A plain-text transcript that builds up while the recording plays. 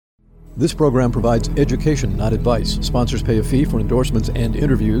This program provides education, not advice. Sponsors pay a fee for endorsements and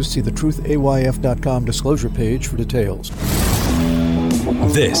interviews. See the truthayf.com disclosure page for details.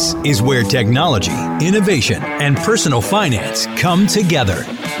 This is where technology, innovation, and personal finance come together.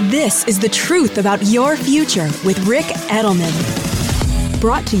 This is the truth about your future with Ric Edelman.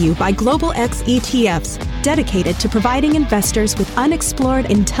 Brought to you by Global X ETFs, dedicated to providing investors with unexplored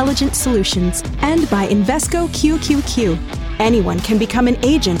intelligent solutions, and by Invesco QQQ. Anyone can become an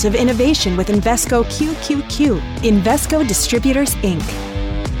agent of innovation with Invesco QQQ. Invesco Distributors, Inc.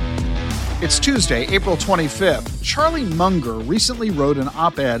 It's Tuesday, April 25th. Charlie Munger recently wrote an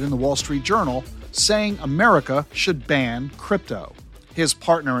op-ed in the Wall Street Journal saying America should ban crypto. His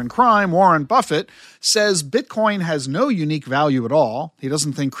partner in crime, Warren Buffett, says Bitcoin has no unique value at all. He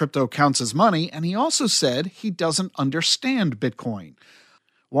doesn't think crypto counts as money, and he also said he doesn't understand Bitcoin.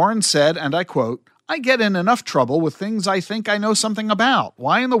 Warren said, and I quote, "I get in enough trouble with things I think I know something about.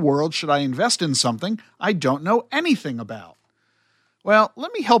 Why in the world should I invest in something I don't know anything about?" Well,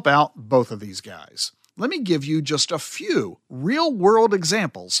 let me help out both of these guys. Let me give you just a few real-world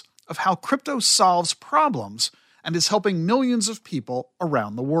examples of how crypto solves problems and is helping millions of people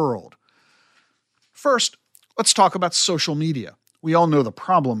around the world. First, let's talk about social media. We all know the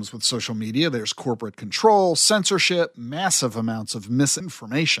problems with social media. There's corporate control, censorship, massive amounts of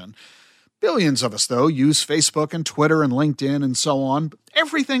misinformation. Billions of us, though, use Facebook and Twitter and LinkedIn and so on. But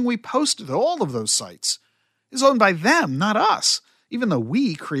everything we post to all of those sites is owned by them, not us, even though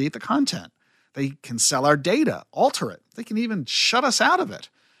we create the content. They can sell our data, alter it. They can even shut us out of it.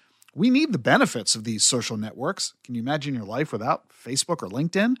 We need the benefits of these social networks. Can you imagine your life without Facebook or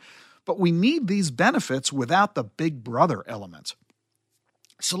LinkedIn? But we need these benefits without the big brother element.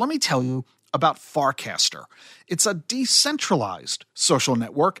 So let me tell you about Farcaster. It's a decentralized social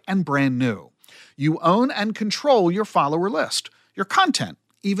network and brand new. You own and control your follower list, your content,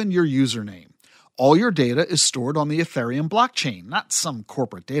 even your username. All your data is stored on the Ethereum blockchain, not some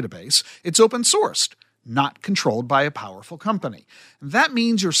corporate database. It's open sourced, not controlled by a powerful company. That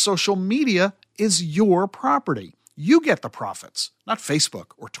means your social media is your property. You get the profits, not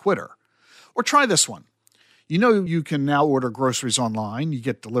Facebook or Twitter. Or try this one. You know you can now order groceries online. You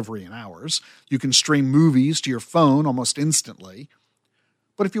get delivery in hours. You can stream movies to your phone almost instantly.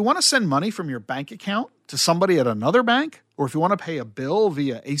 But if you want to send money from your bank account to somebody at another bank, or if you want to pay a bill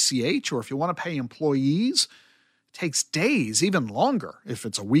via ACH, or if you want to pay employees, it takes days, even longer if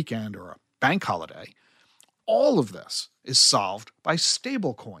it's a weekend or a bank holiday. All of this is solved by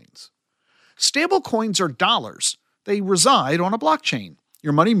stablecoins. Stablecoins are dollars. They reside on a blockchain.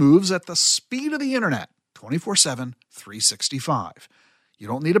 Your money moves at the speed of the internet, 24/7, 365. You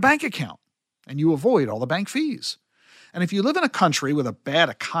don't need a bank account, and you avoid all the bank fees. And if you live in a country with a bad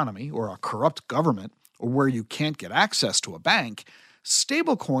economy or a corrupt government, or where you can't get access to a bank,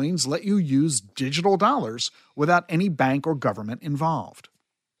 stablecoins let you use digital dollars without any bank or government involved.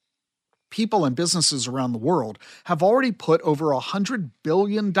 People and businesses around the world have already put over $100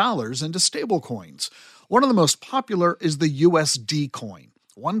 billion into stablecoins. One of the most popular is the USD coin,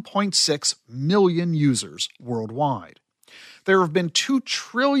 1.6 million users worldwide. There have been $2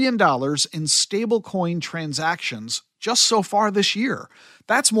 trillion in stablecoin transactions just so far this year.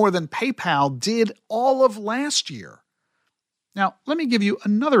 That's more than PayPal did all of last year. Now, let me give you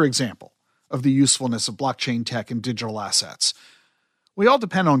another example of the usefulness of blockchain tech and digital assets. We all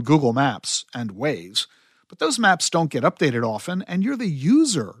depend on Google Maps and Waze, but those maps don't get updated often, and you're the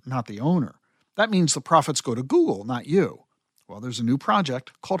user, not the owner. That means the profits go to Google, not you. Well, there's a new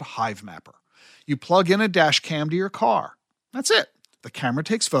project called Hivemapper. You plug in a dash cam to your car. That's it. The camera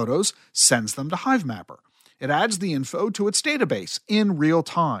takes photos, sends them to Hivemapper. It adds the info to its database in real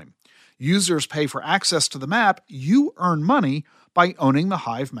time. Users pay for access to the map. You earn money by owning the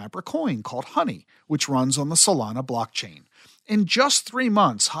Hivemapper coin called Honey, which runs on the Solana blockchain. In just 3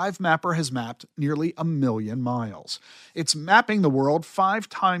 months, Hivemapper has mapped nearly 1 million miles. It's mapping the world 5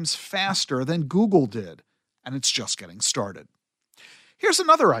 times faster than Google did, and it's just getting started. Here's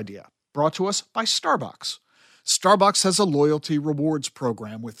another idea brought to us by Starbucks. Starbucks has a loyalty rewards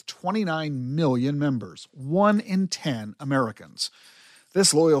program with 29 million members, 1 in 10 Americans.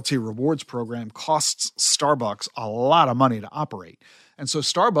 This loyalty rewards program costs Starbucks a lot of money to operate, and so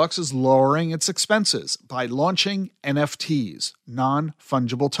Starbucks is lowering its expenses by launching NFTs,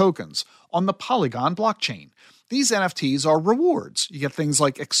 non-fungible tokens, on the Polygon blockchain. These NFTs are rewards. You get things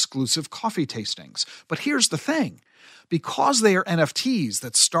like exclusive coffee tastings. But here's the thing. Because they are NFTs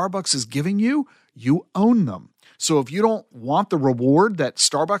that Starbucks is giving you, you own them. So if you don't want the reward that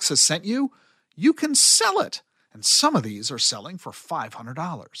Starbucks has sent you, you can sell it. And some of these are selling for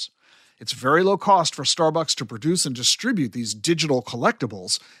 $500. It's very low cost for Starbucks to produce and distribute these digital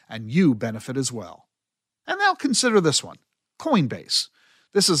collectibles, and you benefit as well. And now consider this one, Coinbase.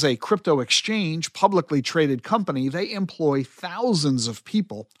 This is a crypto exchange, publicly traded company. They employ thousands of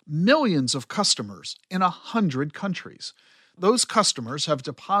people, millions of customers in 100 countries. Those customers have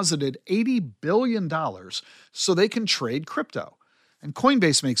deposited $80 billion so they can trade crypto. And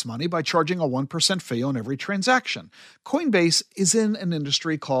Coinbase makes money by charging a 1% fee on every transaction. Coinbase is in an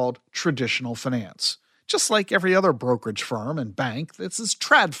industry called traditional finance. Just like every other brokerage firm and bank, this is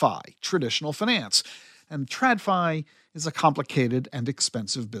TradFi, traditional finance. And TradFi is a complicated and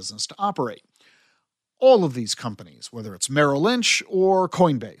expensive business to operate. All of these companies, whether it's Merrill Lynch or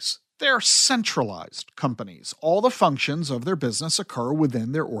Coinbase, they're centralized companies. All the functions of their business occur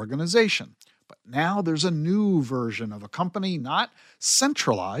within their organization. But now there's a new version of a company not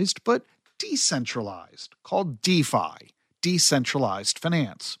centralized but decentralized, called DeFi, decentralized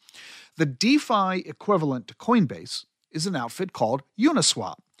finance. The DeFi equivalent to Coinbase is an outfit called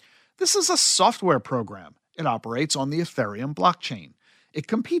Uniswap. This is a software program. It operates on the Ethereum blockchain. It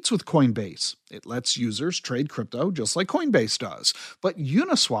competes with Coinbase. It lets users trade crypto just like Coinbase does. But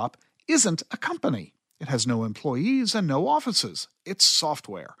Uniswap isn't a company. It has no employees and no offices. It's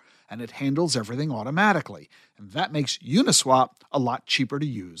software, and it handles everything automatically. And that makes Uniswap a lot cheaper to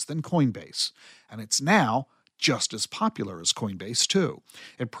use than Coinbase. And it's now just as popular as Coinbase, too.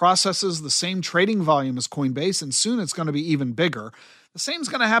 It processes the same trading volume as Coinbase, and soon it's going to be even bigger. The same is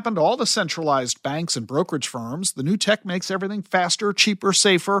going to happen to all the centralized banks and brokerage firms. The new tech makes everything faster, cheaper,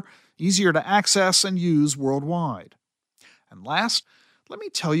 safer, easier to access and use worldwide. And last, let me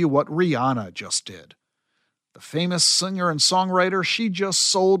tell you what Rihanna just did. The famous singer and songwriter, she just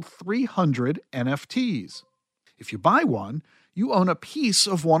sold 300 NFTs. If you buy one, you own a piece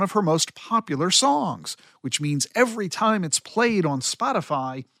of one of her most popular songs, which means every time it's played on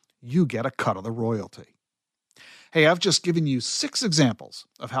Spotify, you get a cut of the royalty. Hey, I've just given you 6 examples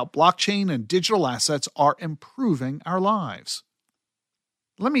of how blockchain and digital assets are improving our lives.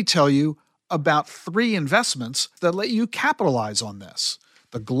 Let me tell you about 3 investments that let you capitalize on this.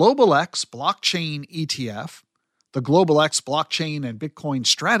 The GlobalX Blockchain ETF, the GlobalX Blockchain and Bitcoin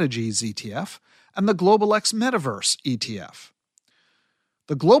Strategies ETF, and the GlobalX Metaverse ETF.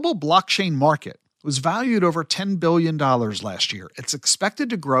 The global blockchain market was valued over $10 billion last year. It's expected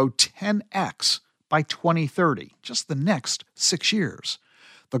to grow 10x by 2030, just the next 6 years.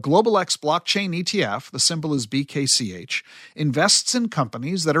 The GlobalX Blockchain ETF, the symbol is BKCH, invests in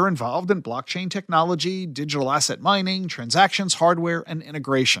companies that are involved in blockchain technology, digital asset mining, transactions, hardware, and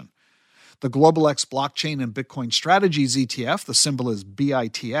integration. The GlobalX Blockchain and Bitcoin Strategies ETF, the symbol is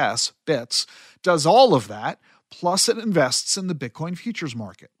BITS, BITS, does all of that, plus it invests in the Bitcoin futures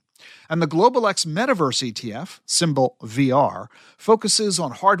market. And the GlobalX Metaverse ETF, symbol VR, focuses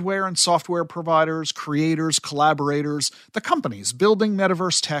on hardware and software providers, creators, collaborators, the companies building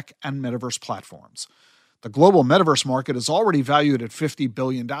metaverse tech and metaverse platforms. The global metaverse market is already valued at $50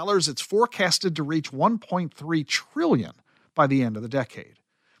 billion. It's forecasted to reach $1.3 trillion by the end of the decade.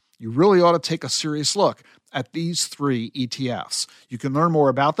 You really ought to take a serious look at these 3 ETFs. You can learn more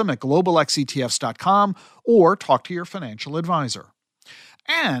about them at globalxetfs.com or talk to your financial advisor.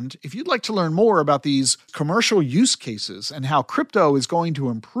 And if you'd like to learn more about these commercial use cases and how crypto is going to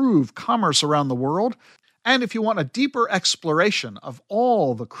improve commerce around the world, and if you want a deeper exploration of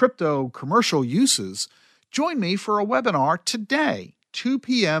all the crypto commercial uses, join me for a webinar today, 2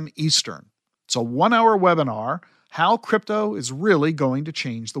 p.m. Eastern. It's a 1-hour webinar, How Crypto is Really Going to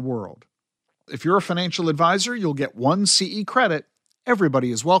Change the World. If you're a financial advisor, you'll get 1 CE credit.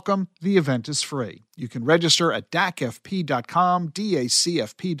 Everybody is welcome. The event is free. You can register at dacfp.com,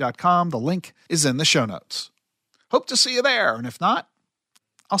 dacfp.com. The link is in the show notes. Hope to see you there, and if not,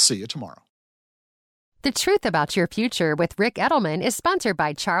 I'll see you tomorrow. The Truth About Your Future with Rick Edelman is sponsored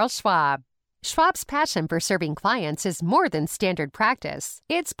by Charles Schwab. Schwab's passion for serving clients is more than standard practice.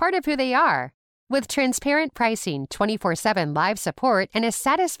 It's part of who they are. With transparent pricing, 24/7 live support, and a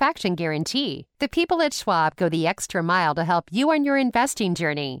satisfaction guarantee, the people at Schwab go the extra mile to help you on your investing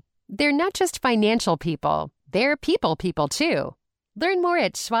journey. They're not just financial people, they're people too. Learn more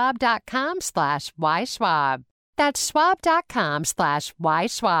at schwab.com/whyschwab. That's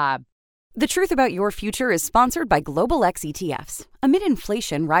schwab.com/whyschwab. The Truth About Your Future is sponsored by GlobalX ETFs. Amid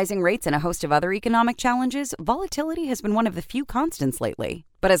inflation, rising rates, and a host of other economic challenges, volatility has been one of the few constants lately.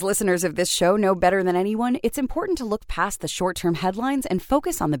 But as listeners of this show know better than anyone, it's important to look past the short-term headlines and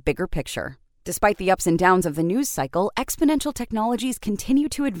focus on the bigger picture. Despite the ups and downs of the news cycle, exponential technologies continue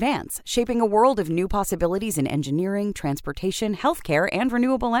to advance, shaping a world of new possibilities in engineering, transportation, healthcare, and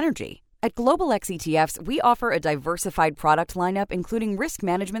renewable energy. At Global X ETFs, we offer a diversified product lineup, including risk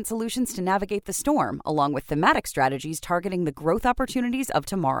management solutions to navigate the storm, along with thematic strategies targeting the growth opportunities of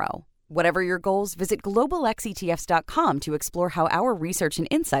tomorrow. Whatever your goals, visit globalxetfs.com to explore how our research and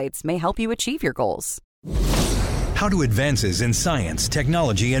insights may help you achieve your goals. How do advances in science,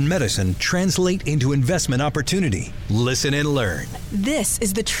 technology, and medicine translate into investment opportunity? Listen and learn. This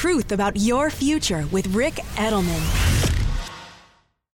is The Truth About Your Future with Rick Edelman.